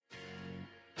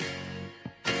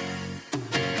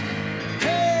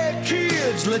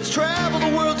jets. Let's travel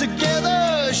the world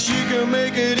together. She can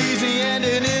make it easy and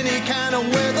in any kind of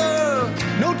weather.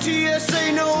 No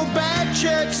TSA, no bad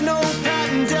checks, no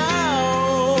patting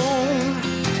down.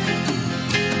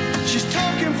 She's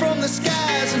talking from the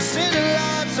skies and sending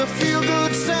lots of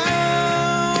feel-good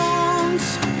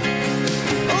sounds.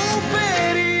 Oh,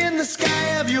 Betty in the sky,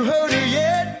 have you heard her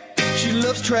yet? She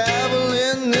loves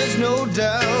traveling, there's no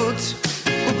doubt.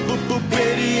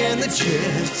 Betty and the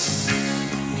Jets.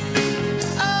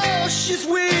 Oh, she's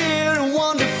weird and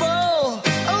wonderful.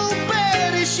 Oh,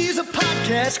 Betty, she's a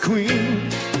podcast queen.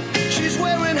 She's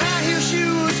wearing high heel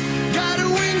shoes, got her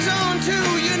wings on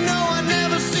too. You know I've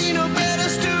never seen her better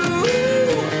stew.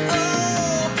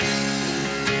 Oh,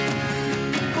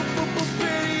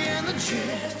 Betty and the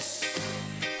Jets.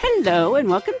 Hello and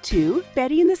welcome to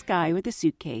Betty in the Sky with a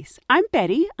Suitcase. I'm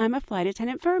Betty. I'm a flight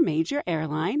attendant for a major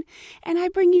airline, and I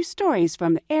bring you stories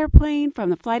from the airplane, from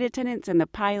the flight attendants and the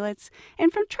pilots,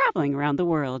 and from traveling around the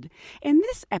world. In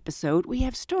this episode, we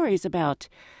have stories about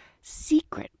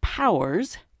secret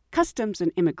powers, customs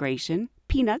and immigration,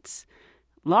 peanuts,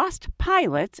 lost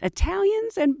pilots,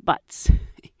 Italians, and butts.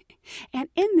 And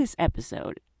in this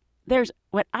episode, there's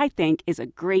what I think is a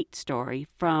great story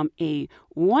from a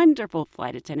wonderful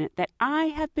flight attendant that I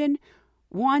have been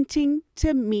wanting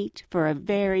to meet for a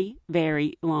very,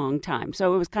 very long time.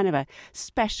 So it was kind of a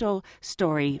special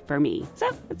story for me.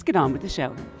 So let's get on with the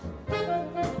show.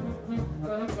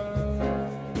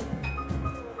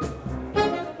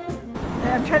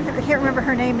 I'm trying to think, I can't remember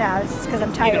her name now. It's because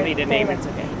I'm tired. You don't need a name, it's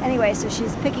okay. Anyway, so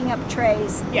she's picking up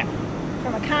trays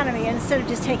from economy, and instead of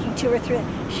just taking 2 or 3,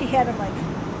 she had them like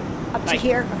up to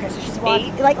here. Okay, so she's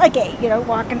walking like 8,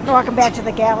 walking back to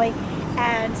the galley,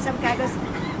 and some guy goes,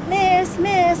 Miss.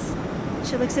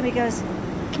 She looks at me and goes,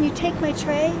 can you take my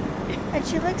tray? And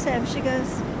she looks at him, she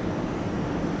goes,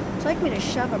 would you like me to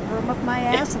shove a broom up my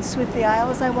ass and sweep the aisle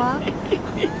as I walk?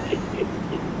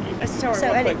 So a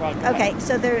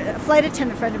flight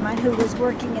attendant friend of mine who was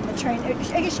working in the train, I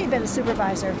guess she'd been a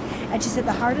supervisor, and she said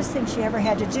the hardest thing she ever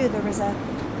had to do, there was a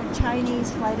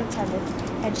Chinese flight attendant,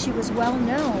 and she was well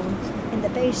known in the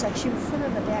base, like she would sit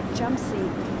on the back jump seat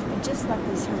and just let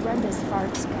these horrendous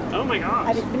farts go. Oh my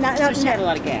gosh. I mean, She had a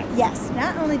lot of gas. Yes,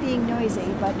 not only being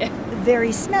noisy, but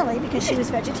very smelly because she was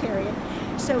vegetarian.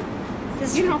 So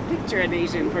this, You don't picture an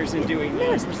Asian person doing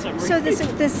that for some reason. so this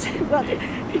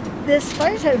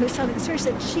flight attendant who was telling the story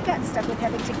said she got stuck with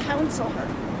having to counsel her.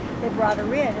 They brought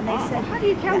her in, and they said, "How do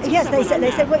you counsel Yes, someone on they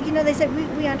that?" said, well, they said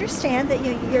we understand that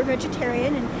you're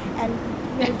vegetarian, and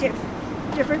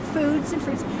different foods and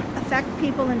fruits affect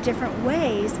people in different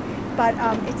ways, but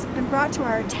it's been brought to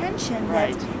our attention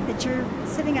that you're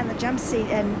sitting on the jump seat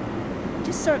and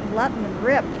just sort of letting them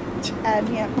rip, and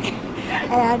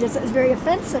and it's very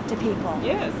offensive to people.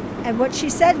 Yes. And what she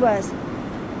said was,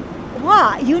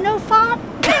 "Why? You know fart?"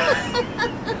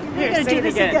 Here, You're say it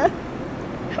again.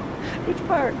 Which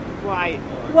part? Why?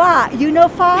 Why? You know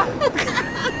fart?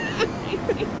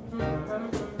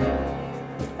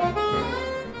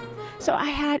 So I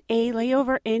had a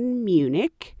layover in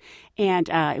Munich, and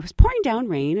it was pouring down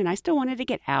rain, and I still wanted to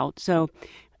get out. So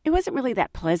it wasn't really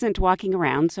that pleasant walking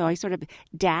around. So I sort of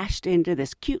dashed into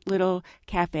this cute little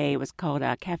cafe. It was called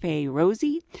Cafe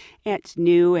Rosie. It's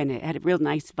new, and it had a real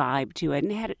nice vibe to it.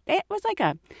 And it was like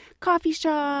a coffee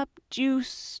shop,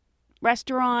 juice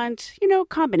restaurant,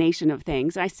 combination of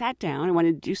things. I sat down. I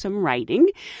wanted to do some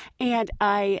writing, and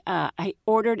I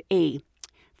ordered a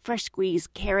fresh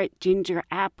squeezed carrot, ginger,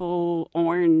 apple,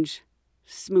 orange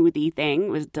smoothie thing.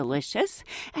 It was delicious.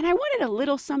 And I wanted a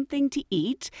little something to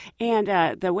eat. And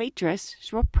the waitress,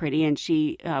 she's real pretty, and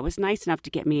she was nice enough to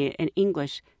get me an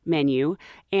English menu.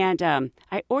 And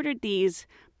I ordered these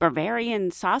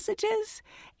Bavarian sausages.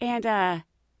 And to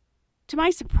my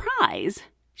surprise,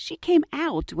 she came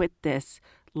out with this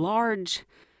large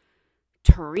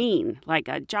tureen, like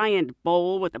a giant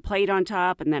bowl with a plate on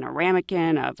top, and then a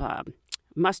ramekin of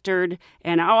mustard,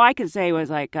 and all I could say was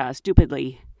like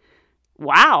stupidly,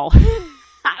 wow.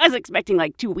 I was expecting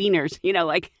like 2 wieners,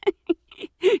 like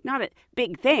not a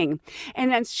big thing.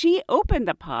 And then she opened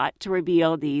the pot to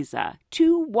reveal these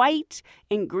 2 white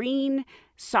and green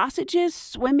sausages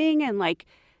swimming in like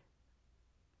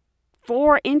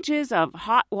 4 inches of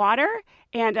hot water.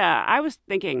 And I was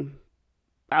thinking,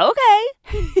 okay.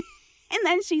 And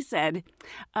then she said,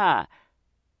 in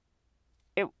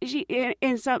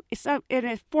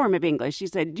a form of English, she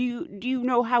said, do you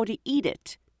know how to eat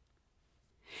it?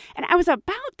 And I was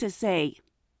about to say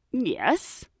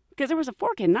yes, because there was a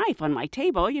fork and knife on my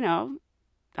table,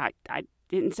 I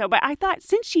didn't. So, but I thought,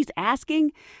 since she's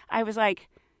asking, I was like,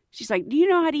 she's like, do you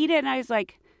know how to eat it? And I was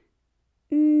like,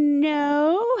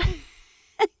 no.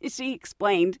 she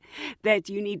explained that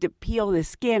you need to peel the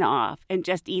skin off and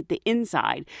just eat the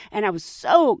inside. And I was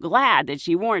so glad that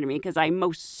she warned me because I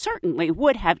most certainly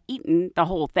would have eaten the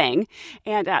whole thing.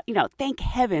 And, thank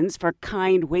heavens for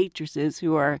kind waitresses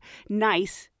who are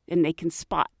nice and they can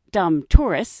spot dumb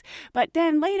tourists. But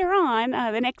then later on,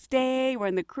 the next day, we're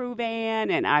in the crew van,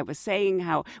 and I was saying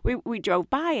how we drove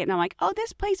by it, and I'm like, oh,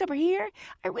 this place over here,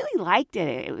 I really liked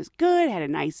it. It was good, had a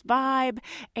nice vibe.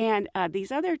 And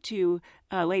these other two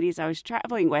ladies I was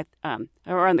traveling with,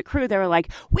 or on the crew, they were like,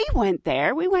 we went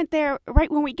there right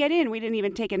when we get in. We didn't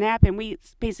even take a nap, and we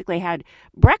basically had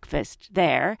breakfast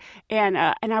there. And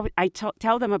I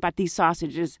tell them about these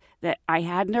sausages that I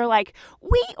had, and they're like,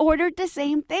 we ordered the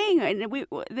same thing, and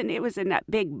then it was in that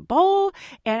big bowl.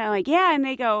 And I'm like, yeah. And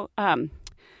they go, we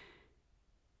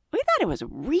thought it was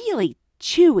really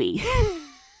chewy.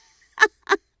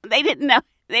 They didn't know.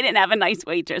 They didn't have a nice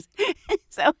waitress,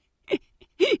 so.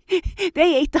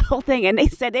 They ate the whole thing, and they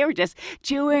said they were just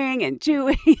chewing and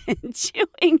chewing and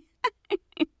chewing.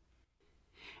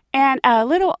 And a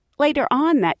little later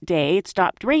on that day, it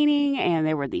stopped raining, and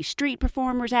there were these street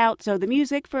performers out. So the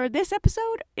music for this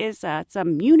episode is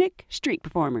some Munich street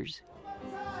performers.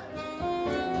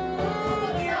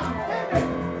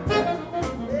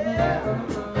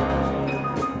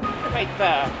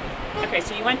 Okay,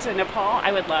 so you went to Nepal.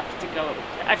 I would love to go.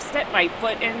 I've stepped my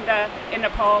foot in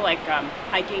Nepal, like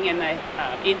hiking in the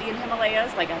Indian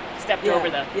Himalayas. Like I've stepped over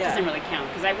the. Doesn't really count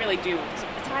because I really do.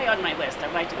 It's high on my list.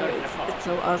 I'd like to go to Nepal. It's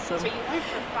so awesome. So you went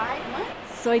for 5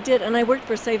 months. So I did, and I worked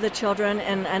for Save the Children,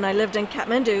 and I lived in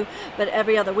Kathmandu. But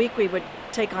every other week we would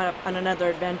take on another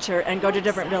adventure and go to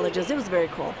different villages. It was very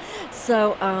cool.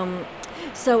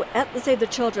 So at the Save the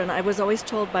Children, I was always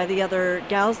told by the other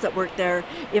gals that worked there,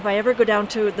 if I ever go down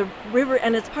to the river,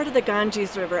 and it's part of the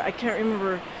Ganges River, I can't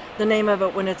remember the name of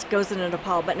it when it goes into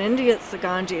Nepal, but in India it's the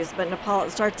Ganges, but in Nepal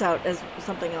it starts out as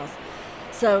something else.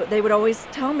 So they would always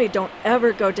tell me, don't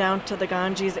ever go down to the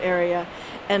Ganges area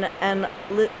and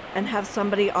have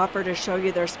somebody offer to show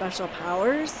you their special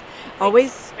powers.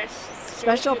 Always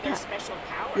special powers.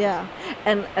 Yeah,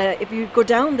 and if you go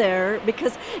down there,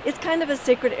 because it's kind of a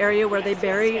sacred area where they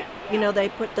bury, they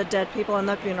put the dead people on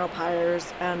the funeral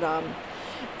pyres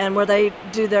and where they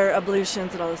do their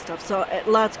ablutions and all this stuff. So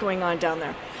lots going on down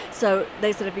there. So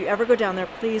they said, if you ever go down there,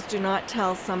 please do not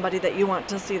tell somebody that you want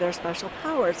to see their special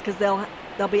powers because they'll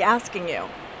be asking you.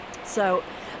 So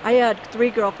I had 3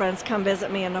 girlfriends come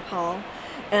visit me in Nepal,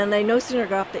 and they no sooner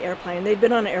got off the airplane. They'd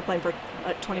been on an airplane for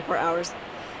 24 hours.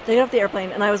 They got off the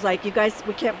airplane, and I was like, you guys,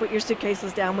 we can't put your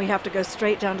suitcases down. We have to go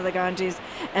straight down to the Ganges,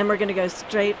 and we're going to go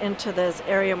straight into this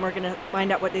area, and we're going to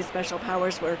find out what these special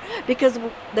powers were. Because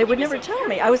they would never tell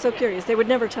me. I was so curious. They would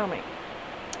never tell me.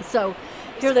 So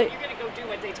here you're going to go do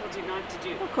what they told you not to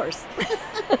do. Of course.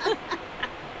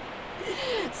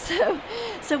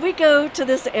 So we go to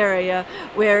this area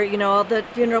where, all the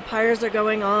funeral pyres are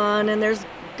going on, and there's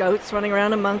goats running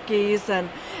around and monkeys, and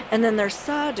then there's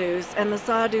sadhus, and the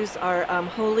sadhus are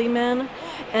holy men,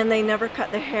 and they never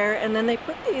cut their hair, and then they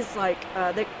put these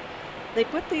they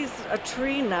put these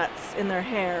tree nuts in their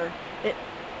hair,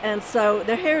 and so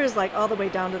their hair is like all the way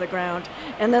down to the ground,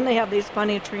 and then they have these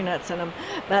funny tree nuts in them.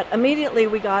 But immediately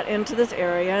we got into this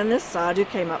area, and this sadhu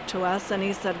came up to us, and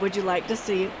he said, would you like to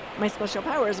see my special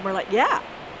powers? And we're like, yeah.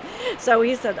 So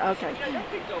he said, okay. That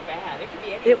could go bad. It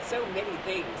could be so many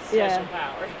things, special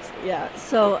powers. Yeah.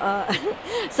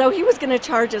 So he was going to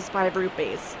charge us 5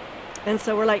 rupees. And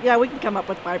so we're like, yeah, we can come up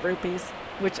with 5 rupees,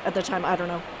 which at the time, I don't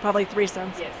know, probably 3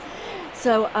 cents. Yes.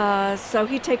 So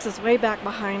he takes us way back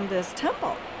behind this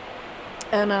temple.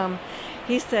 And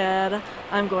he said,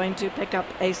 I'm going to pick up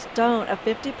a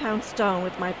 50-pound stone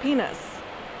with my penis.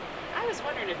 I was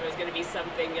wondering if it was going to be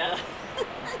something...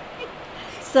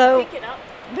 So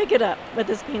pick it up with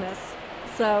his penis.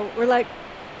 So we're like,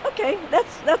 okay,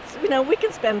 that's we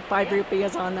can spend 5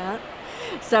 rupees on that.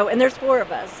 So, and there's 4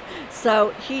 of us.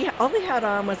 So all he had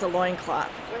on was a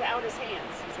loincloth. Without his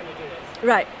hands, he's going to do this.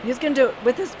 Right, he's going to do it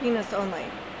with his penis only.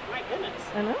 My goodness.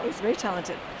 I know, he's very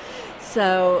talented.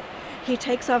 So he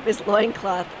takes off his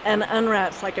loincloth and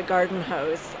unwraps like a garden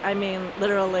hose. I mean,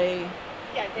 literally.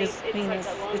 Yeah, his penis,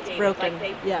 like it's broken.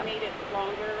 Like they made it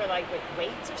longer, like with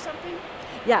weights or something?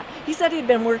 Yeah, he said he'd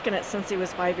been working it since he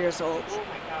was 5 years old. Oh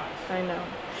my gosh. I know.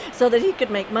 So that he could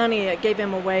make money, it gave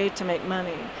him a way to make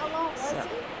money. How long was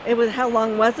it? How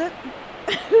long was it?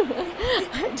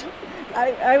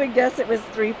 I would guess it was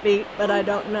 3 feet, but I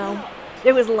don't know.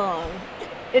 It was long.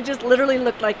 It just literally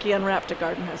looked like he unwrapped a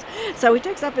garden hose. So he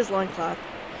takes up his loincloth,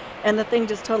 and the thing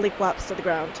just totally flops to the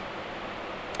ground.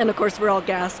 And of course, we're all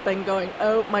gasping, going,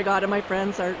 oh my God, and my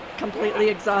friends are completely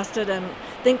exhausted and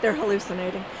think they're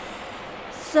hallucinating.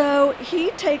 So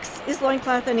he takes his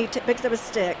loincloth and he picks up a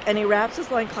stick and he wraps his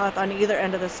loincloth on either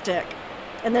end of the stick.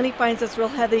 And then he finds this real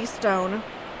heavy stone.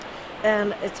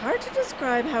 And it's hard to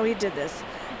describe how he did this.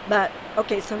 But,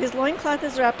 okay, so his loincloth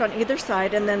is wrapped on either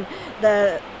side, and then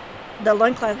the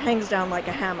loincloth hangs down like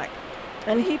a hammock.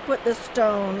 And he put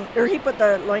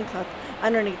the loincloth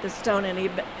underneath the stone, and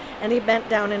he bent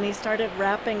down and he started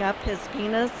wrapping up his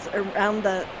penis around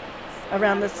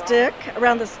the stick,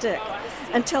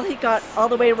 until he got all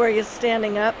the way where he was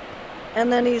standing up,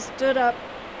 and then he stood up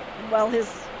while his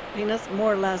penis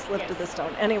more or less lifted the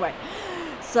stone. Anyway,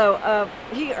 so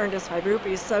he earned his 5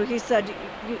 rupees. So he said,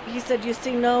 you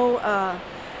see, no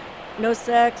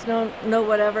sex, no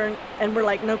whatever, and we're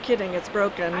like, no kidding, it's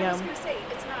broken. I was going to say,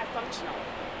 it's not functional.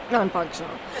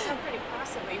 Non-functional. Because how could he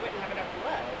possibly wouldn't have enough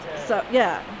blood? So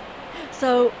yeah,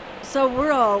 so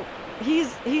we're all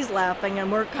he's laughing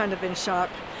and we're kind of in shock.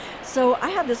 So I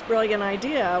had this brilliant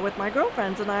idea with my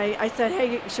girlfriends, and I said,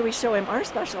 hey, should we show him our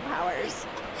special powers?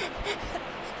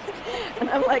 And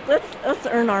I'm like, let's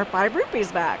earn our 5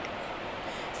 rupees back.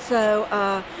 So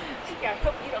yeah, I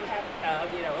hope you don't have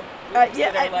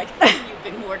that are like you've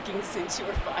been working since you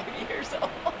were 5 years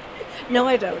old. No,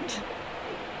 I don't.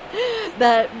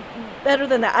 But better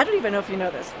than that, I don't even know if you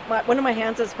know this. One of my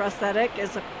hands is prosthetic.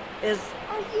 Is Are you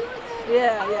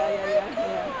that?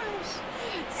 Yeah.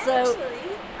 So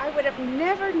actually, I would have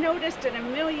never noticed in a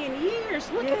million years.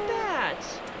 Look at that.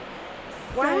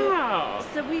 Wow.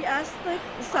 So we asked the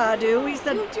sadhu. We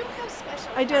said, you do have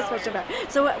special I do have special power.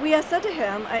 So we said to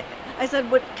him, I said,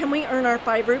 can we earn our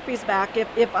 5 rupees back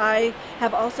if I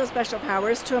have also special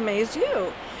powers to amaze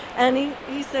you? And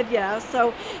he said, yeah.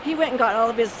 So he went and got all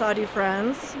of his sadhu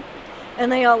friends, and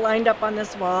they all lined up on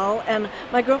this wall. And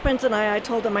my girlfriends and I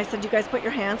told them, I said, you guys put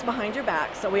your hands behind your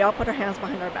back. So we all put our hands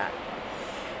behind our back.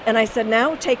 And I said,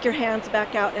 now take your hands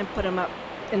back out and put them up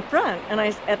in front. And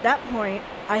at that point,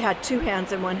 I had 2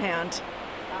 hands in one hand.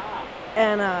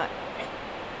 And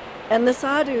the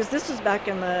sadhus, this was back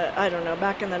in the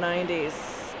 90s.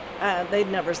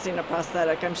 They'd never seen a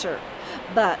prosthetic, I'm sure.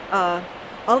 But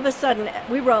all of a sudden,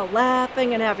 we were all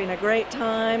laughing and having a great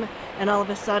time, and all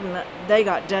of a sudden, they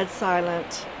got dead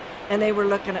silent, and they were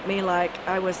looking at me like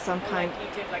I was some kind. Like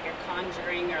you did like a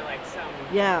conjuring or like some.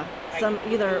 Yeah, like some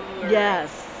either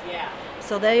yes. Yeah.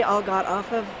 So they all got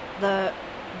off of the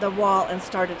wall and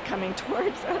started coming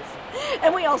towards us,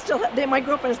 and we all my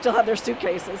girlfriends still have their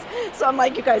suitcases. So I'm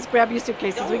like, you guys grab your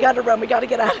suitcases. We got to run. We got to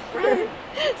get out of here.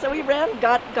 So we ran,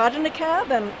 got in a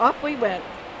cab, and off we went.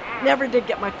 Never did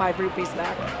get my 5 rupees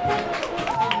back.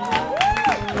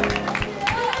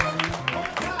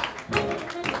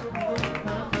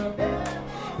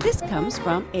 This comes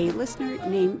from a listener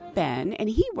named Ben, and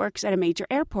he works at a major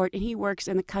airport, and he works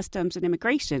in the customs and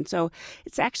immigration. So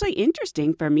it's actually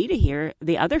interesting for me to hear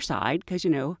the other side because,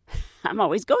 I'm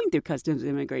always going through customs and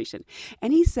immigration.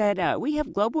 And he said, we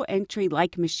have global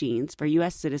entry-like machines for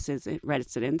U.S. citizens and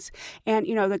residents. And,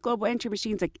 the global entry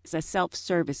machines is a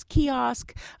self-service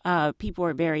kiosk. People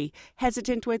are very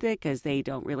hesitant with it because they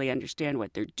don't really understand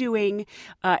what they're doing.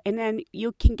 And then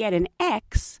you can get an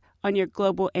X on your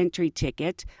global entry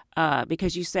ticket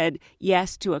because you said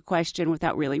yes to a question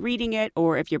without really reading it,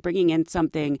 or if you're bringing in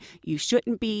something you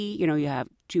shouldn't be, you have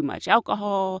too much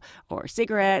alcohol or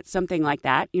cigarettes, something like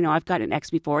that. I've got an X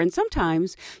before, and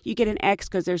sometimes you get an X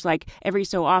because there's like every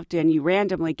so often you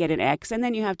randomly get an X, and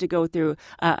then you have to go through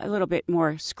a little bit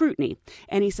more scrutiny.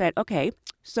 And he said, okay,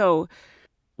 so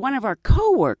one of our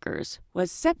coworkers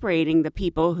was separating the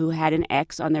people who had an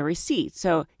X on their receipt.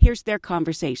 So here's their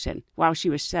conversation while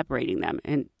she was separating them.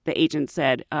 And the agent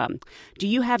said, do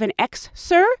you have an X,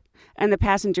 sir? And the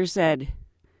passenger said,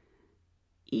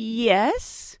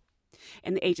 yes.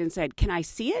 And the agent said, can I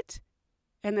see it?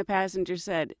 And the passenger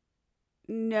said,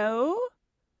 no,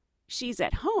 she's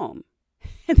at home.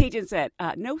 And the agent said,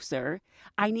 no, sir,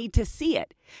 I need to see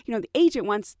it. The agent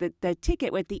wants the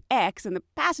ticket with the X, and the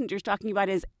passenger's talking about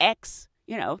his ex,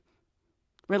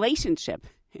 relationship.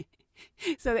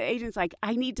 So the agent's like,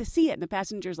 I need to see it. And the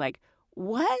passenger's like,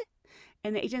 what?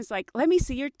 And the agent's like, let me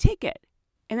see your ticket.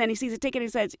 And then he sees the ticket and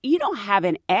he says, you don't have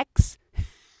an X.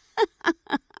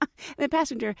 The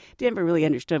passenger never really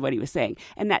understood what he was saying.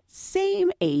 And that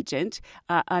same agent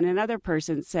on another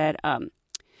person said,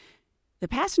 the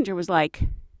passenger was like,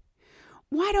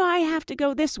 why do I have to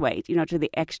go this way, to the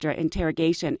extra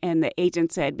interrogation? And the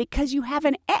agent said, because you have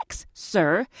an X,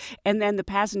 sir. And then the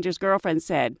passenger's girlfriend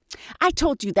said, I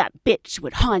told you that bitch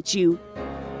would haunt you.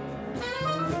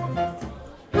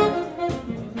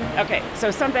 Okay,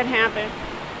 so something happened.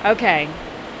 Okay,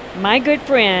 my good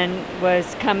friend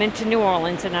was coming to New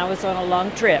Orleans, and I was on a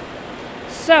long trip.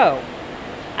 So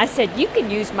I said, you can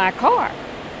use my car.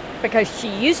 because she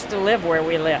used to live where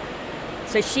we live.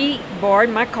 So she borrowed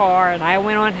my car, and I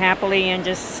went on happily and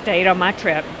just stayed on my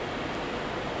trip.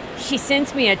 She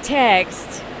sends me a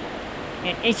text,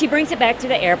 and she brings it back to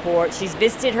the airport. She's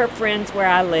visited her friends where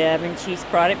I live, and she's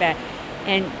brought it back.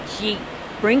 And she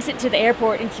brings it to the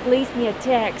airport, and she leaves me a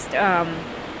text.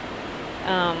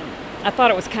 I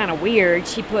thought it was kind of weird.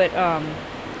 She told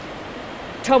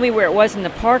me where it was in the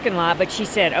parking lot, but she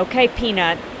said, "Okay,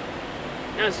 Peanut."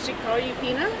 Now, does she call you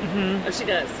Peanut? Mm-hmm. Oh, she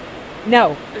does.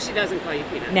 No. Oh, she doesn't call you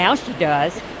Peanut. Now she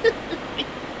does.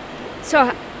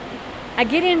 So I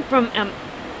get in from an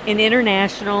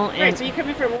international. Right, and so you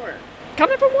coming from work?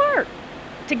 Coming from work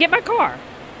to get my car.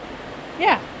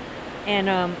 Yeah. And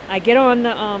I get on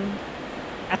the,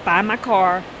 I find my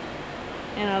car,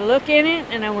 and I look in it,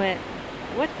 and I went,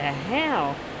 what the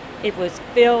hell? It was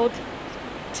filled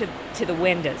to the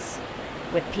windows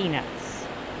with peanuts.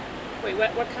 Wait,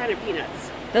 what kind of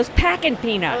peanuts? Those packing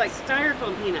peanuts. Oh, like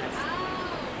styrofoam peanuts.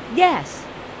 Yes.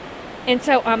 And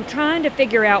so I'm trying to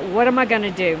figure out, what am I going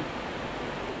to do?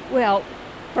 Well,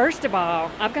 first of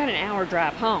all, I've got an hour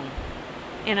drive home.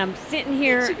 And I'm sitting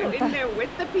here. Did you go in there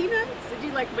with the peanuts? Did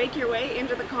you make your way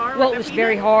into the car? Well, with it was the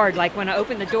very peanuts? hard. Like when I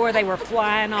opened the door, they were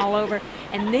flying all over.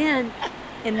 And then,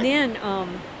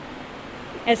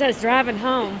 as I was driving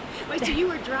home. Wait, so you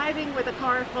were driving with a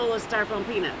car full of styrofoam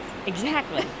peanuts?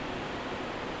 Exactly.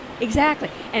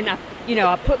 And I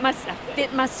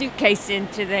fit my suitcase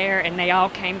into there, and they all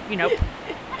came,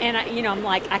 and I'm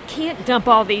like, I can't dump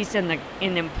all these in the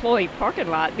employee parking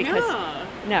lot because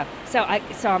no. So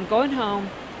I'm going home,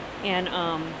 and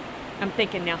I'm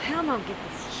thinking, now how am I gonna get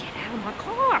this shit out of my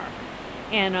car?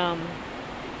 And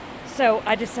so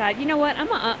I decide, you know what? I'm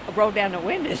gonna roll down the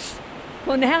windows.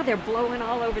 Well, now they're blowing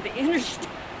all over the interstate,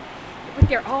 but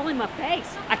they're all in my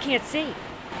face. I can't see.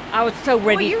 I was so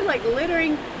ready. Well, you're like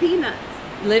littering peanuts.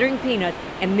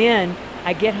 And then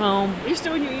I get home. You're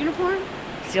still in your uniform?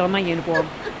 Still in my uniform.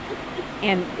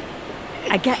 And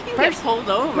I got You get pulled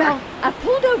over. Well, I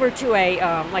pulled over to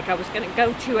a like I was going to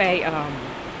go to a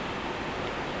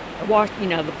wash,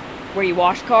 where you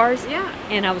wash cars. Yeah.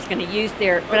 And I was going to use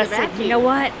their, but I said, vacuum. you know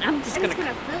what? I'm just And going it's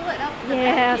going to fill it up. With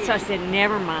Yeah. the So I said,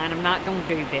 never mind. I'm not going to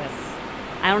do this.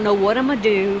 I don't know what I'm going to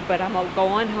do, but I'm going to go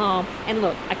on home. And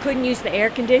look, I couldn't use the air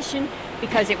condition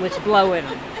because it was blowing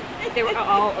them. They were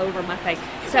all over my face.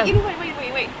 So You know,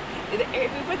 wait.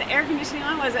 If you put the air conditioning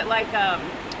on, was it like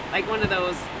one of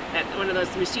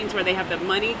those machines where they have the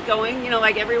money going,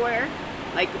 like everywhere?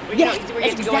 Like Yes, where you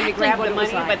have to go in to exactly grab what the it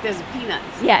was money, like. but there's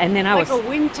peanuts. yeah, and then I Like was a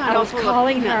wind tunnel full of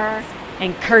calling her peanuts.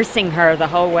 and cursing her the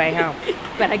whole way home.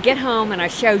 But I get home and I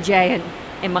show Jay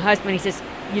and my husband. He says,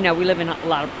 we live in a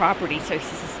lot of property. So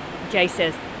Jay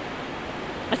says,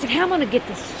 I said, how am I going to get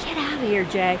this shit out of here,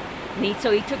 Jay? And he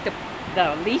took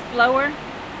the leaf blower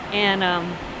and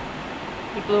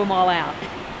he blew them all out.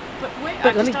 But wait,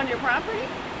 But let just me- on your property?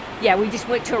 Yeah, we just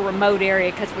went to a remote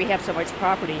area because we have so much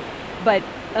property. But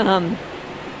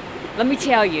let me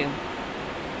tell you,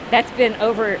 that's been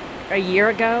over a year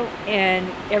ago, and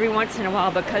every once in a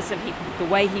while, because of the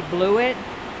way he blew it,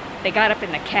 they got up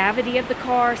in the cavity of the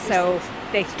car, so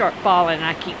they start falling, and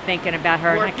I keep thinking about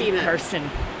her, More and I keep peanuts. cursing.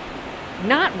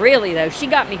 Not really, though. She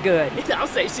got me good. I'll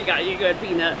say she got you good,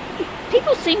 Peanut.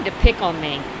 People seem to pick on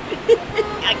me.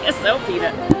 I guess so,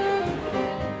 Peanut.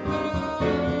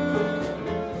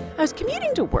 I was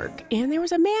commuting to work, and there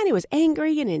was a man who was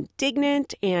angry and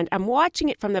indignant, and I'm watching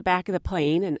it from the back of the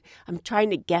plane, and I'm trying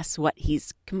to guess what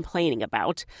he's complaining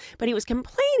about. But he was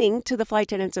complaining to the flight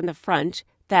attendants in the front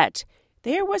that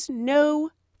there was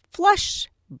no flush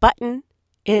button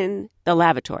in the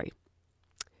lavatory.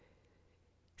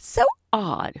 So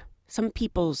odd, some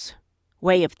people's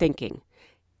way of thinking.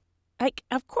 Like,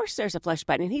 of course there's a flush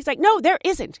button. And he's like, no, there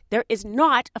isn't. There is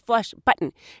not a flush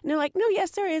button. And they're like, no, yes,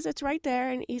 there is. It's right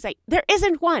there. And he's like, there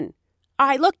isn't one.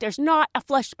 Look, there's not a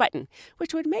flush button,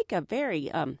 which would make a very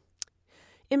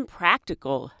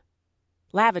impractical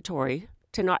lavatory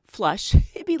to not flush.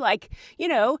 It'd be like,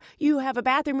 you have a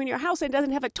bathroom in your house and it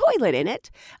doesn't have a toilet in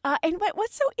it. And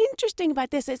what's so interesting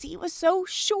about this is he was so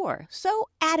sure, so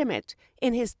adamant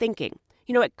in his thinking.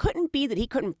 It couldn't be that he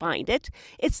couldn't find it.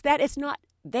 It's that it's not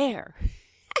there.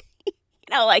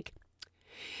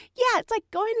 It's like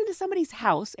going into somebody's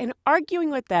house and arguing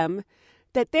with them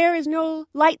that there is no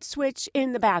light switch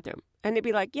in the bathroom. And they'd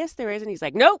be like, yes, there is. And he's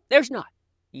like, no, there's not.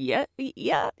 Yeah,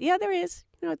 there is.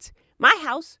 It's my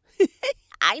house.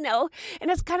 I know. And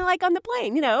it's kind of like on the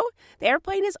plane, the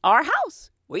airplane is our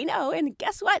house. We know. And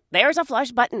guess what? There's a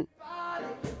flush button.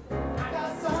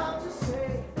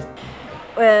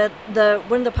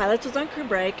 one of the pilots was on crew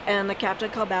break, and the captain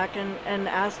called back and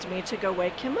asked me to go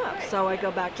wake him up. So I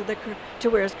go back to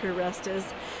where his crew rest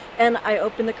is, and I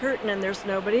open the curtain, and there's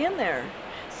nobody in there.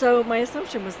 So my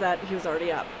assumption was that he was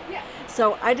already up. Yeah.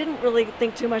 So I didn't really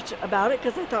think too much about it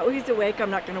because I thought, well, he's awake. I'm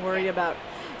not going to worry about.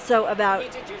 So You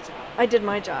did your job. I did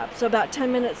my job. So about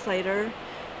 10 minutes later,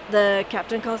 the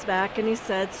captain calls back and he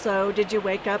said, so did you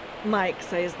wake up Mike,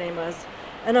 say his name was?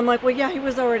 And I'm like, well, yeah, he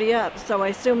was already up. So I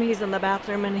assume he's in the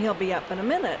bathroom and he'll be up in a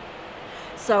minute.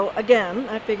 So again,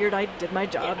 I figured I did my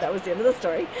job. That was the end of the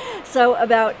story. So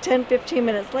about 10, 15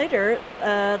 minutes later,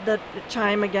 the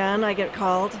chime again, I get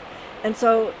called. And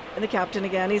so the captain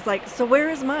again, he's like, so where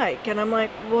is Mike? And I'm like,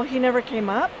 well, he never came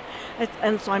up.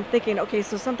 And so I'm thinking, okay,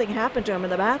 so something happened to him in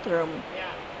the bathroom.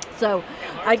 Yeah. So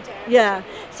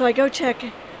so I go check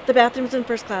the bathrooms in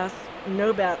first class.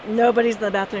 Nobody's in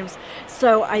the bathrooms.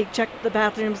 So I checked the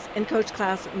bathrooms in coach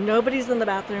class. Nobody's in the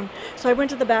bathroom. So I went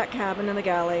to the back cabin in the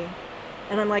galley.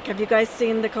 And I'm like, have you guys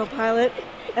seen the co-pilot?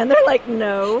 And they're like,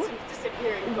 no.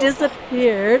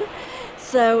 Disappeared.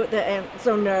 So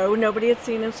no, nobody had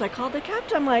seen him. So I called the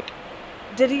captain. I'm like,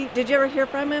 did you ever hear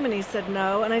from him? And he said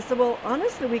no. And I said, well,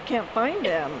 honestly, we can't find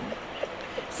him.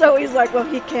 So he's like, well,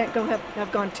 he can't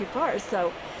have gone too far.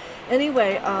 So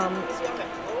anyway, Is he on the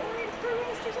floor in crew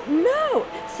rest or something? no.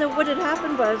 So what had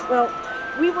happened was, well,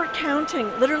 we were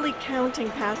literally counting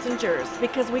passengers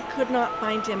because we could not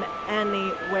find him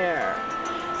anywhere.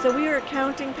 So we were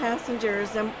counting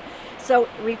passengers, and so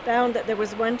we found that there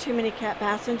was one too many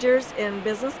passengers in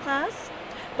business class,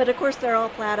 but of course they're all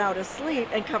flat out asleep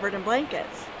and covered in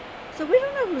blankets. So we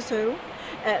don't know who's who.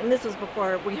 And this was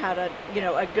before we had a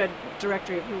good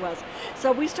directory of who was.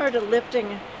 So we started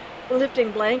lifting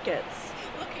blankets.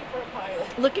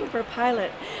 Looking for a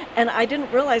pilot. And I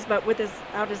didn't realize, but with his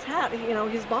hat,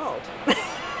 he's bald.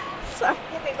 So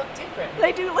Yeah, they look different.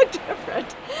 they do look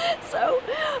different. So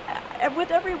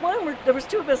with everyone, there was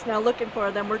two of us now looking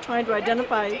for them. We're trying to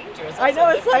identify. dangerous. I know,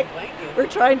 Also it's like, lifting blanket. we're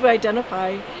trying to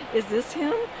identify, is this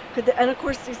him? And of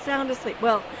course, he's sound asleep.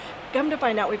 Well, come to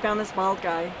find out, we found this bald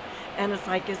guy. And it's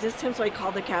like, is this him? So I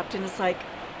called the captain. It's like,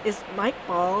 is Mike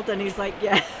bald? And he's like,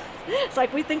 yes. It's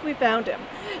like, we think we found him.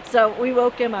 So we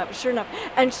woke him up, sure enough.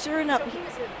 And sure enough, So he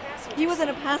was in a passenger he was in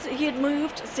a passenger. He had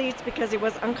moved seats because he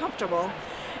was uncomfortable.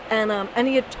 And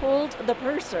he had told the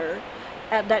purser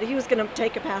that he was going to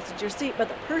take a passenger seat, but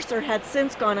the purser had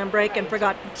since gone on break and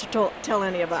forgot to tell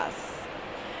any of us.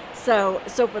 So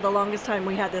for the longest time,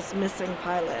 we had this missing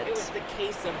pilot. It was the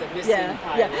case of the missing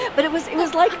pilot. Yeah. But it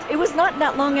was like, it was not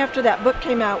that long after that book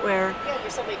came out where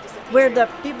Somebody disappeared. where the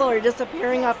people are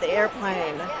disappearing off the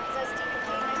airplane.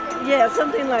 Yeah,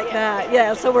 something like that.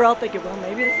 Yeah, so we're all thinking, well,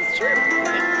 maybe this is true.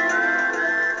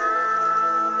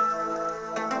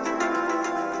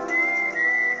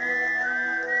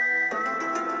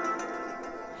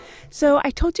 So I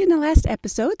told you in the last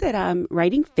episode that I'm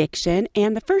writing fiction,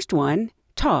 and the first one,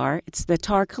 Tar, it's the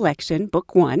Tar Collection,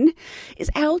 Book 1, is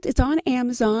out. It's on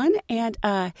Amazon, and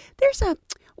there's a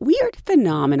weird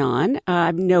phenomenon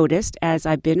I've noticed as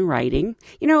I've been writing.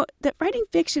 That writing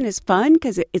fiction is fun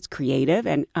because it's creative,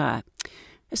 and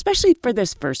especially for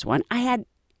this first one, I had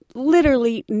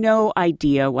literally no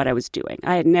idea what I was doing.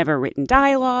 I had never written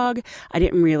dialogue. I've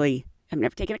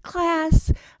never taken a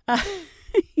class.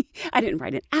 I didn't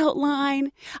write an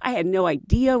outline. I had no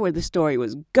idea where the story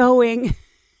was going.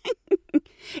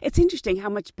 It's interesting how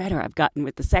much better I've gotten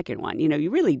with the second one. You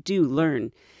really do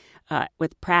learn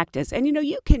with practice. And,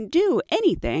 you can do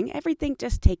anything. Everything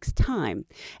just takes time.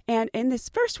 And in this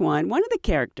first one of the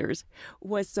characters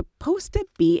was supposed to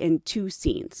be in 2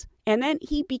 scenes. And then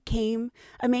he became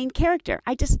a main character.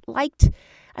 I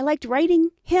liked writing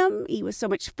him. He was so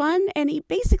much fun. And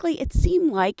it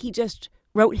seemed like he just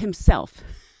wrote himself.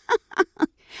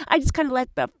 I just kind of let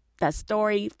the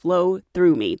story flow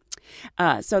through me.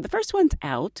 So the first one's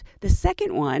out. The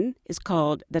second one is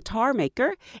called The Tar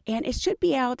Maker, and it should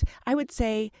be out, I would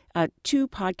say, 2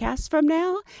 podcasts from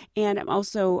now. And I'm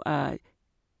also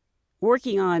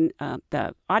working on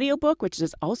the audiobook, which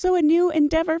is also a new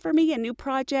endeavor for me, a new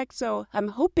project. So I'm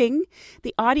hoping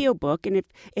the audiobook, and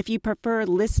if you prefer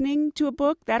listening to a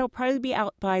book, that'll probably be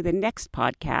out by the next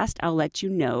podcast. I'll let you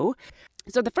know.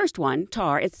 So the first one,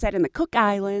 Tar, it's set in the Cook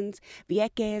Islands,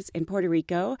 Vieques in Puerto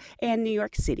Rico, and New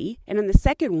York City. And then the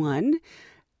second one,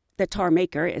 The Tar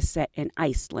Maker, is set in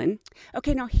Iceland.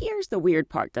 Okay, now here's the weird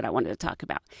part that I wanted to talk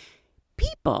about.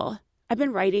 I've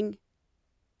been writing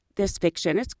this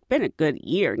fiction. It's been a good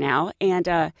year now. And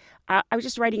I was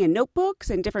just writing in notebooks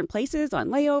in different places on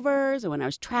layovers or when I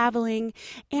was traveling.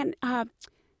 And I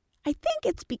think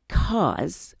it's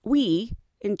because we,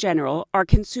 in general are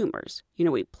consumers.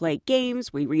 We play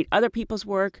games, we read other people's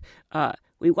work,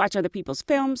 we watch other people's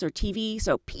films or TV.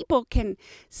 So people can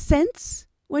sense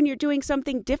when you're doing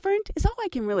something different is all I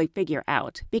can really figure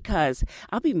out, because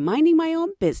I'll be minding my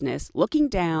own business, looking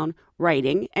down,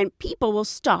 writing, and people will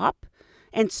stop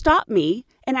me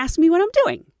and ask me what I'm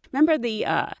doing. Remember the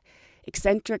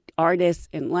eccentric artist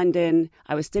in London?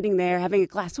 I was sitting there having a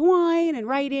glass of wine and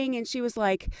writing, and she was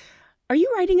like, "Are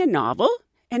you writing a novel?"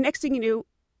 And next thing you knew,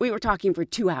 we were talking for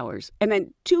 2 hours. And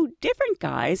then 2 different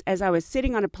guys, as I was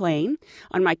sitting on a plane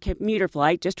on my commuter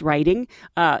flight, just writing,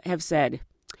 have said,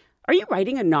 "Are you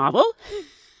writing a novel?"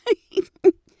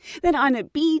 Then on a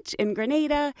beach in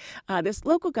Grenada, this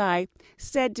local guy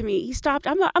said to me, he stopped,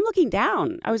 I'm looking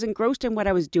down. I was engrossed in what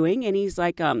I was doing. And he's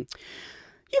like,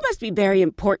 "You must be very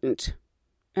important."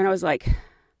 And I was like,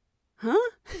 "Huh?"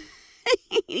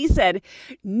 He said,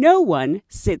 "No one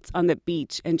sits on the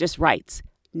beach and just writes.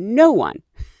 No one."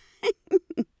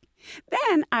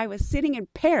 Then I was sitting in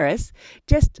Paris,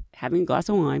 just having a glass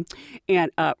of wine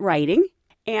and writing.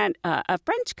 And a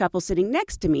French couple sitting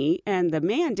next to me, and the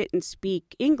man didn't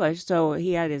speak English, so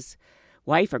he had his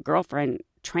wife or girlfriend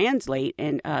translate.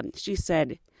 And she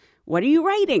said, "What are you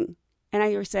writing?" And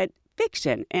I said,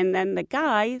 "Fiction." And then the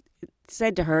guy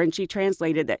said to her, and she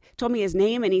translated that, told me his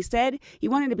name, and he said he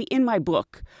wanted to be in my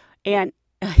book. And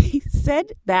he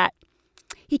said that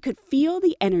he could feel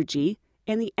the energy,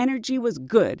 and the energy was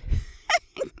good.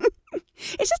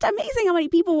 It's just amazing how many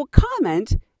people will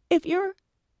comment if you're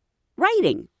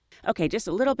writing. Okay, just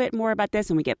a little bit more about this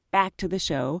and we get back to the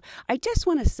show. I just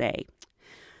want to say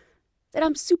that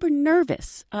I'm super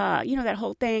nervous. That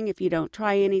whole thing, if you don't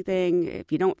try anything,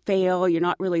 if you don't fail, you're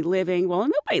not really living. Well,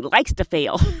 nobody likes to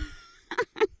fail.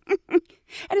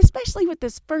 And especially with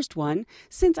this first one,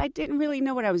 since I didn't really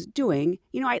know what I was doing,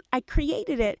 I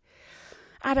created it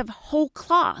out of whole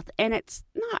cloth, and it's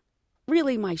not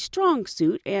really my strong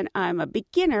suit, and I'm a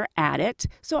beginner at it.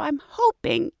 So I'm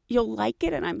hoping you'll like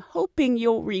it, and I'm hoping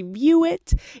you'll review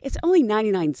it. It's only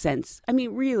 99 cents. I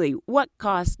mean, really, what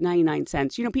costs 99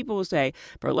 cents? People will say,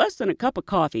 for less than a cup of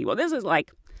coffee. Well, this is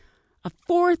like a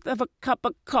fourth of a cup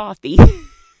of coffee.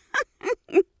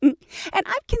 And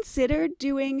I've considered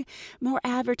doing more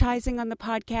advertising on the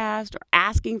podcast, or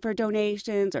asking for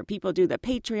donations, or people do the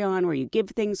Patreon where you give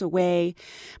things away.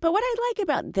 But what I like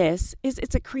about this is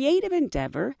it's a creative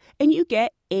endeavor, and you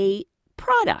get a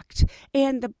product.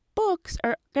 And the books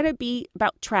are going to be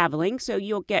about traveling, so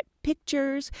you'll get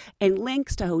pictures and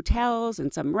links to hotels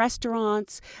and some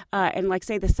restaurants. And like,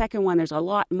 say, the second one, there's a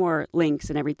lot more links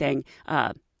and everything.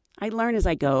 I learn as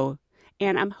I go.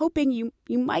 And I'm hoping you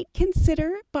might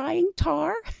consider buying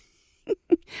Tar,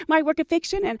 my work of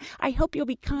fiction, and I hope you'll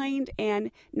be kind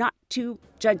and not too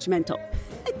judgmental.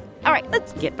 All right,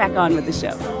 let's get back on with the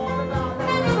show.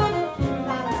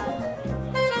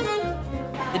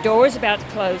 The door was about to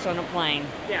close on a plane.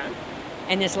 Yeah.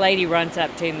 And this lady runs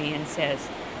up to me and says,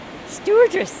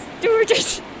 Stewardess,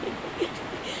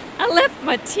 I left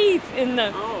my teeth in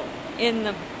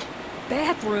the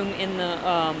bathroom in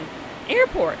the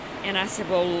airport." And I said,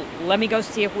 "Well, let me go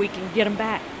see if we can get them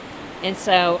back." And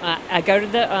so I go to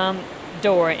the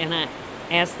door, and I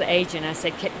asked the agent, I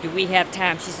said, "Do we have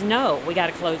time?" She said, "No, we got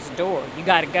to close the door. You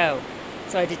got to go."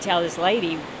 So I had to tell this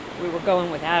lady we were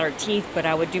going without our teeth, but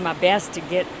I would do my best to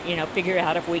get, figure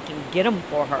out if we can get them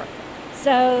for her.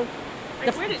 So...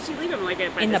 where did she leave them? Like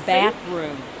in the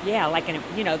bathroom. Yeah, like in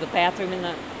the bathroom in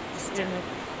the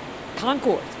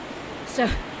concourse. So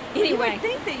anyway, you would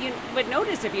think that you would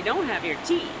notice if you don't have your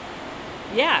teeth.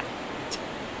 Yeah,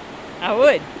 I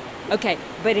would. Okay,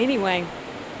 but anyway,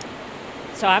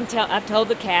 so I've told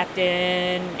the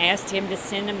captain, asked him to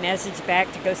send a message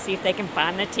back to go see if they can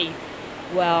find the teeth.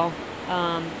 Well,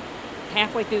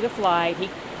 halfway through the flight,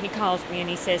 he calls me and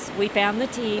he says, "We found the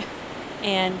teeth,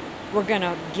 and we're going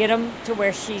to get them to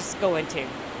where she's going to."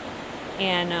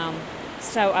 And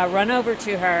so I run over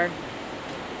to her,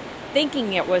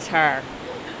 thinking it was her.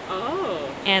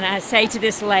 Oh. And I say to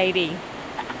this lady,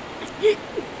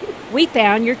 "We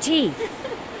found your teeth."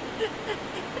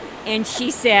 And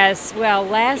she says, "Well,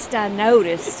 last I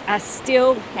noticed, I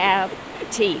still have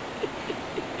teeth."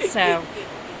 So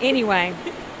anyway,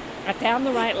 I found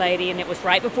the right lady, and it was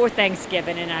right before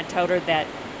Thanksgiving, and I told her that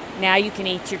now you can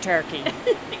eat your turkey.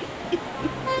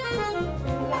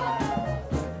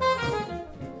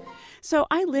 So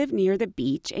I live near the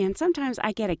beach, and sometimes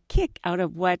I get a kick out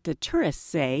of what the tourists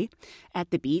say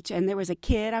at the beach. And there was a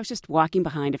kid, I was just walking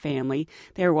behind a family.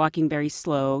 They were walking very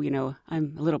slow.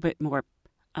 I'm a little bit more,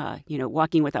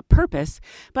 walking with a purpose,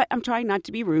 but I'm trying not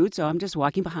to be rude, so I'm just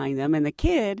walking behind them. And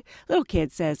the little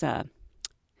kid says,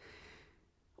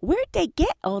 where'd they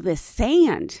get all this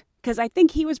sand? Because I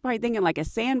think he was probably thinking like a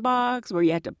sandbox where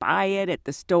you had to buy it at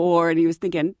the store. And he was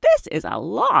thinking, this is a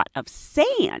lot of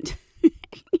sand.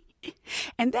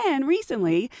 And then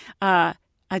recently, a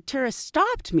tourist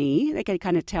stopped me. They could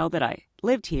kind of tell that I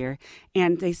lived here.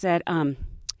 And they said,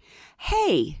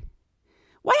 hey,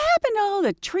 what happened to all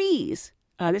the trees?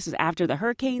 This was after the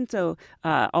hurricane, so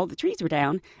all the trees were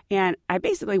down. And I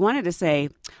basically wanted to say,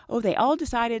 they all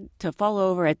decided to fall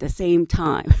over at the same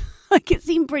time. Like, it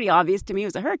seemed pretty obvious to me it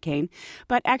was a hurricane.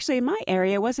 But actually, in my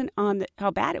area, wasn't on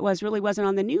how bad it was, really wasn't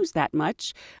on the news that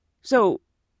much. So,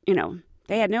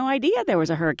 they had no idea there was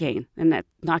a hurricane, and that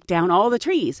knocked down all the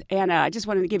trees. And I just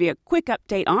wanted to give you a quick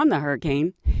update on the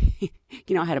hurricane.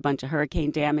 I had a bunch of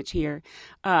hurricane damage here.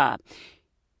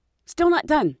 Still not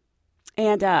done.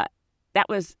 And that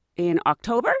was in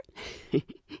October.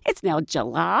 It's now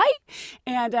July.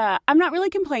 And I'm not really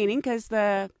complaining because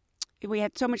we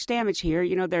had so much damage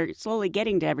here. They're slowly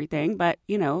getting to everything, but,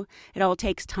 it all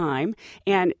takes time.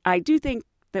 And I do think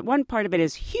that one part of it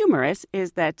is humorous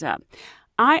is that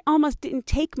I almost didn't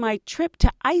take my trip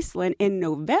to Iceland in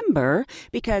November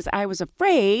because I was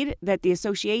afraid that the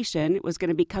association was going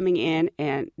to be coming in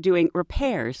and doing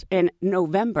repairs in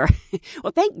November.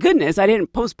 Well, thank goodness I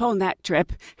didn't postpone that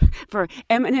trip for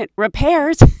imminent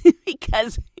repairs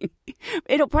because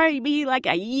it'll probably be like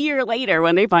a year later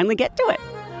when they finally get to it.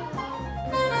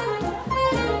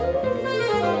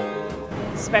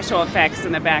 Special effects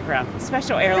in the background.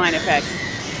 Special airline effects.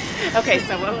 Okay,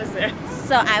 so what was there?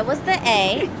 So I was the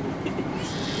A.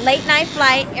 Late night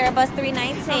flight, Airbus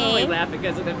 319. I'm only laughing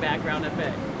because of the background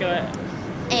effect. Go ahead.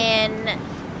 And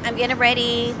I'm getting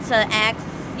ready to ask,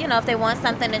 if they want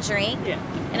something to drink. Yeah.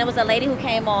 And it was a lady who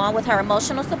came on with her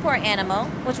emotional support animal,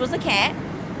 which was a cat.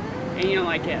 And you don't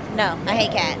like cats? No, I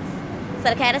hate cats. So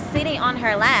the cat is sitting on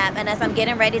her lap, and as I'm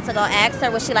getting ready to go ask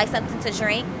her would she like something to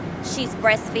drink, she's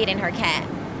breastfeeding her cat.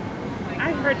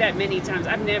 I've heard that many times.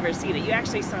 I've never seen it. You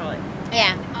actually saw it.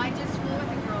 Yeah. I just flew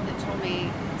with a girl that told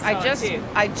me.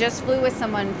 I just flew with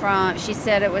someone she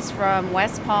said it was from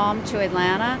West Palm to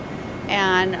Atlanta,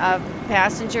 and a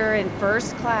passenger in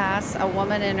first class, a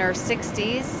woman in her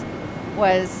 60s,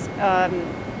 was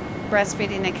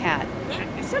breastfeeding a cat.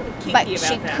 There's something kinky But about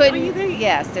she that, couldn't. don't you think?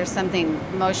 Yes, there's something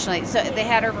emotionally. So they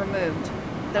had her removed.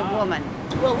 The woman.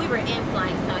 Well, we were in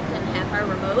flight, so I couldn't have her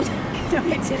removed. No,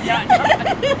 it did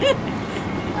not.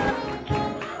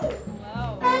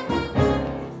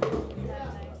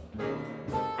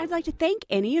 I'd like to thank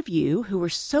any of you who were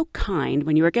so kind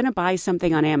when you were going to buy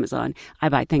something on Amazon. I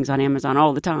buy things on Amazon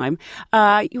all the time.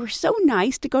 You were so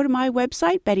nice to go to my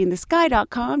website,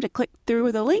 bettyinthesky.com, to click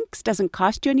through the links. Doesn't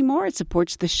cost you anymore. It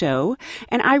supports the show.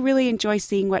 And I really enjoy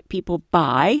seeing what people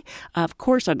buy. Of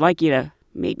course, I'd like you to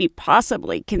maybe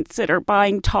possibly consider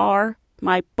buying Tar,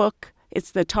 my book.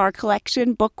 It's the Tar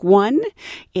Collection, Book 1.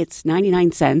 It's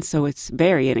 99 cents, so it's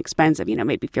very inexpensive.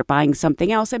 Maybe if you're buying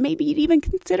something else, and maybe you'd even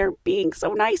consider being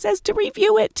so nice as to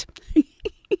review it.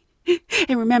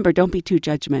 And remember, don't be too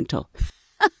judgmental.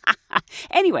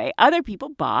 Anyway, other people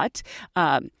bought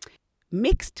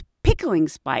Mixed Pickling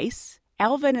Spice,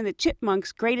 Alvin and the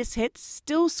Chipmunks' Greatest Hits,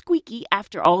 Still Squeaky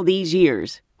After All These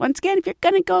Years. Once again, if you're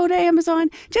going to go to Amazon,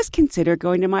 just consider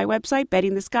going to my website,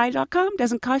 bettyinthesky.com.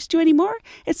 Doesn't cost you any more.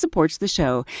 It supports the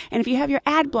show. And if you have your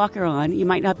ad blocker on, you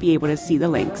might not be able to see the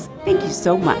links. Thank you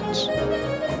so much.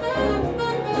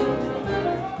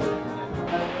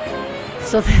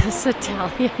 So this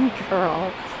Italian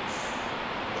girl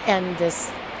and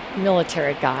this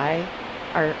military guy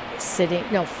are sitting.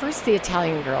 No, first the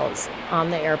Italian girl is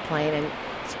on the airplane and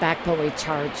it's back when we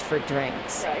charge for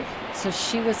drinks. Right. So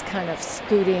she was kind of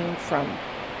scooting from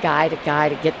guy to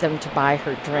get them to buy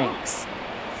her drinks.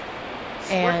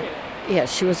 And yeah,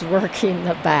 she was working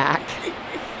the back.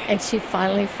 And she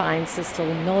finally finds this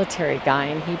little military guy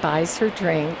and he buys her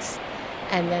drinks.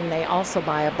 And then they also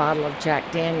buy a bottle of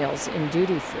Jack Daniels in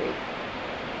duty free.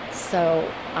 So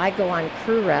I go on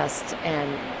crew rest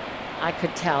and I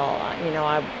could tell,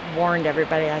 I warned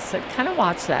everybody. I said, kind of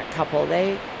watch that couple.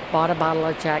 They bought a bottle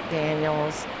of Jack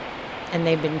Daniels and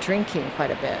they've been drinking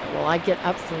quite a bit. Well, I get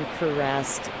up from crew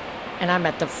rest and I'm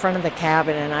at the front of the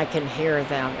cabin and I can hear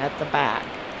them at the back.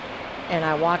 And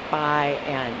I walk by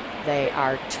and they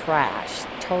are trashed,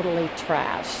 totally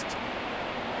trashed.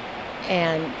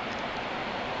 And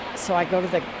so I go to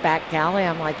the back galley.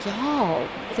 I'm like, y'all,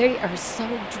 they are so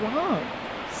drunk.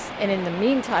 And in the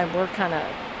meantime, we're kind of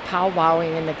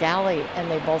powwowing in the galley and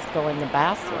they both go in the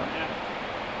bathroom.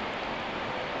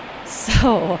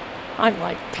 So I'm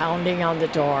like pounding on the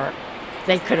door.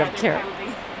 They could have cared.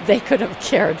 They could have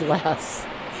cared less.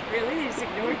 Really? They just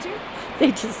ignored you?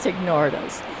 They just ignored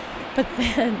us. But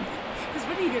then... Because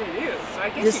what are you going to do? So I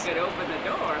guess you could open the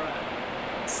door.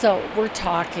 So we're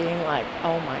talking like,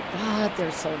 oh my God,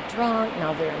 they're so drunk.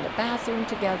 Now they're in the bathroom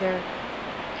together.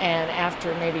 And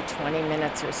after maybe 20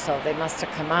 minutes or so, they must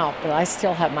have come out. But I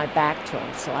still have my back to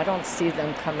them, so I don't see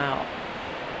them come out.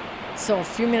 So a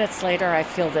few minutes later, I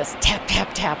feel this tap,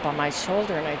 tap, tap on my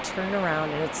shoulder. And I turn around,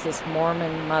 and it's this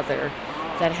Mormon mother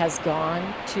that has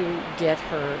gone to get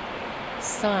her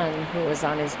son who was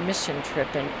on his mission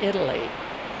trip in Italy.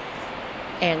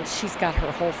 And she's got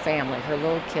her whole family, her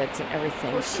little kids and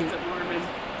everything.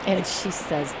 And she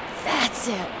says, that's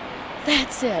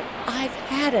it, I've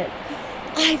had it.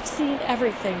 I've seen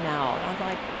everything now. And I'm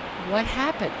like, what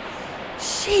happened?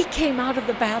 She came out of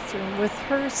the bathroom with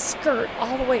her skirt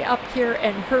all the way up here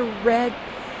and her red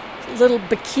little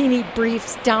bikini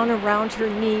briefs down around her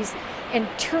knees and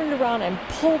turned around and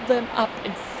pulled them up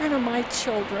in front of my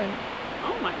children.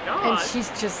 Oh my God. And she's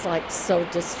just like so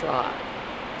distraught.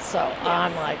 So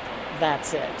I'm like,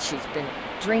 that's it. She's been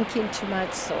drinking too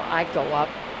much. So I go up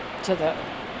to the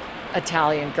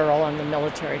Italian girl and the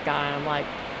military guy. And I'm like,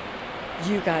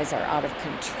 you guys are out of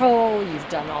control. You've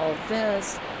done all of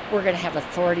this. We're going to have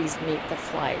authorities meet the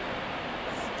flight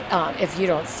if you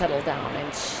don't settle down.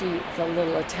 And the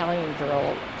little Italian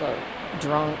girl, the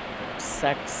drunk,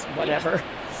 sex, whatever.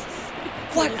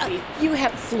 What? You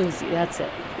have floozy, that's it.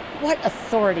 What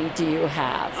authority do you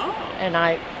have? Oh. And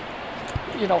I,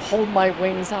 hold my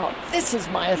wings out. This is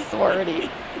my authority.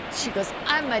 She goes,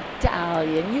 I'm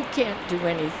Italian. You can't do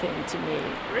anything to me.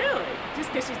 Really?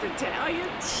 Just because she's Italian?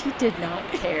 She did not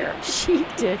care. She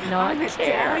did not I'm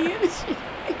care. Italian?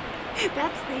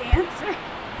 That's the answer.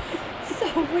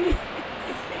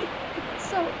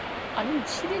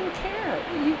 She didn't care.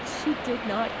 She did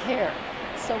not care.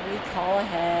 So we call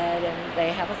ahead, and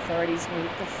they have authorities meet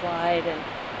the flight, and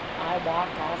I walk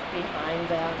off behind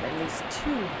them, and these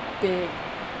two big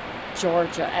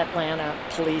Georgia, Atlanta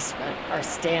policemen are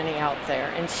standing out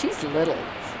there, and she's little,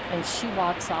 and she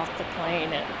walks off the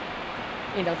plane, and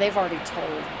they've already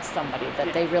told somebody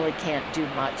that they really can't do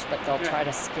much, but they'll try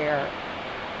to scare her.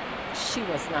 She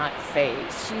was not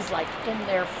phased. She's like in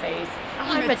their face.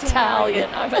 I'm Italian.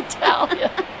 I'm Italian.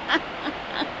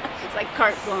 It's like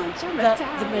carte blanche. I'm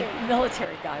Italian. The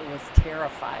military guy was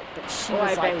terrified, but she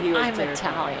was like, I'm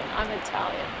Italian. I'm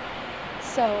Italian.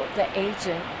 So the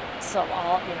agent,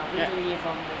 we leave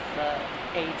them with the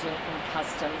agent and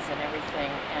customs and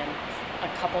everything. And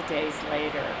a couple days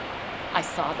later, I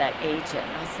saw that agent.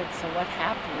 I said, so what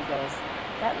happened? He goes,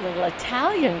 that little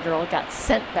Italian girl got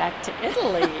sent back to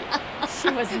Italy.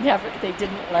 They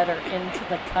didn't let her into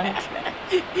the country.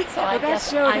 So I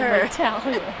guess I'm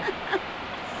Italian.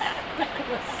 That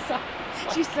was so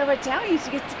funny. She's so Italian, she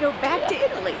gets to go back to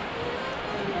Italy.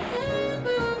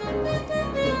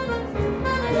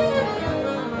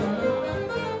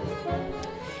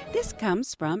 This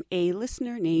comes from a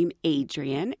listener named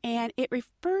Adrian, and it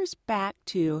refers back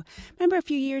to, remember a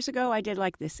few years ago I did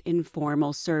like this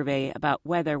informal survey about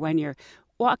whether when you're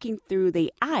walking through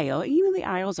the aisle, the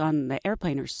aisles on the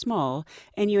airplane are small,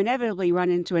 and you inevitably run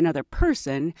into another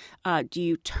person, do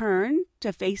you turn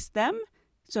to face them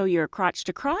so you're crotch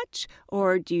to crotch,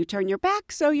 or do you turn your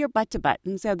back so you're butt to butt?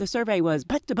 And so the survey was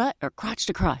butt to butt or crotch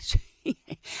to crotch.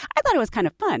 I thought it was kind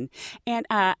of fun. And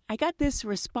I got this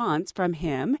response from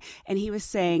him, and he was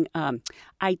saying,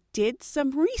 I did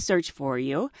some research for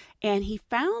you, and he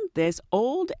found this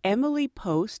old Emily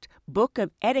Post book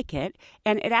of etiquette,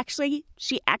 and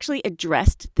she actually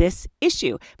addressed this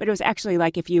issue. But it was actually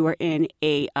like if you were in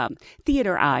a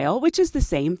theater aisle, which is the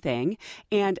same thing,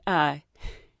 and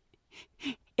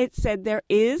it said there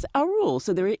is a rule.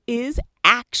 So there is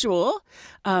actual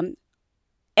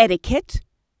etiquette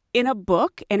in a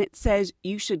book, and it says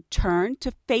you should turn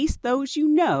to face those you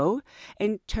know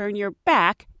and turn your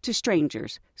back to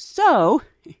strangers. So,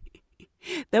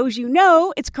 those you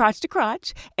know, it's crotch to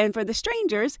crotch, and for the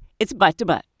strangers, it's butt to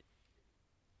butt.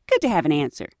 Good to have an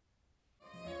answer.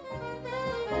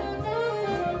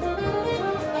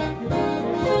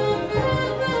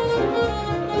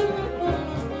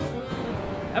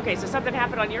 Okay, so something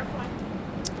happened on your flight?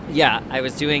 Yeah, I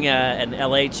was doing an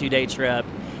LA 2-day trip,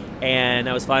 and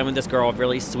I was flying with this girl, a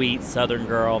really sweet Southern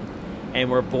girl,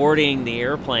 and we're boarding the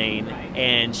airplane,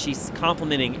 and she's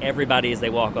complimenting everybody as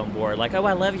they walk on board. Like, oh,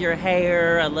 I love your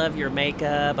hair, I love your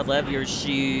makeup, I love your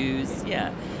shoes,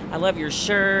 yeah, I love your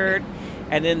shirt.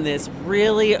 And then this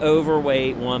really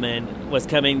overweight woman was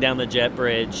coming down the jet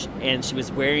bridge, and she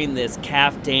was wearing this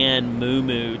caftan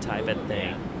muumuu type of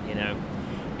thing,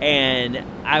 And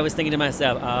I was thinking to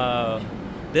myself, oh,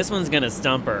 this one's going to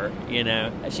stump her,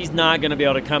 She's not going to be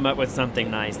able to come up with something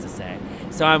nice to say.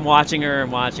 So I'm watching her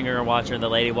and watching her and watching her. The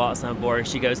lady walks on board.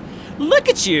 She goes, "Look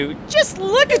at you! Just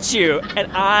look at you!"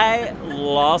 And I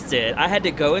lost it. I had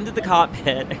to go into the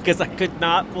cockpit because I could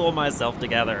not pull myself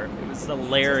together. It was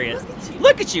hilarious.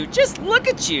 Look at you! Just look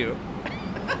at you!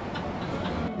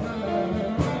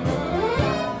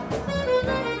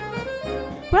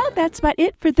 Well, that's about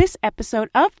it for this episode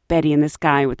of Betty in the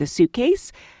Sky with a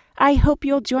Suitcase. I hope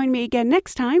you'll join me again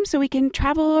next time so we can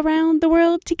travel around the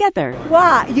world together.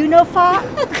 What? You know, Fa?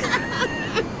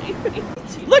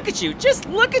 Look at you! Just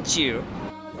look at you!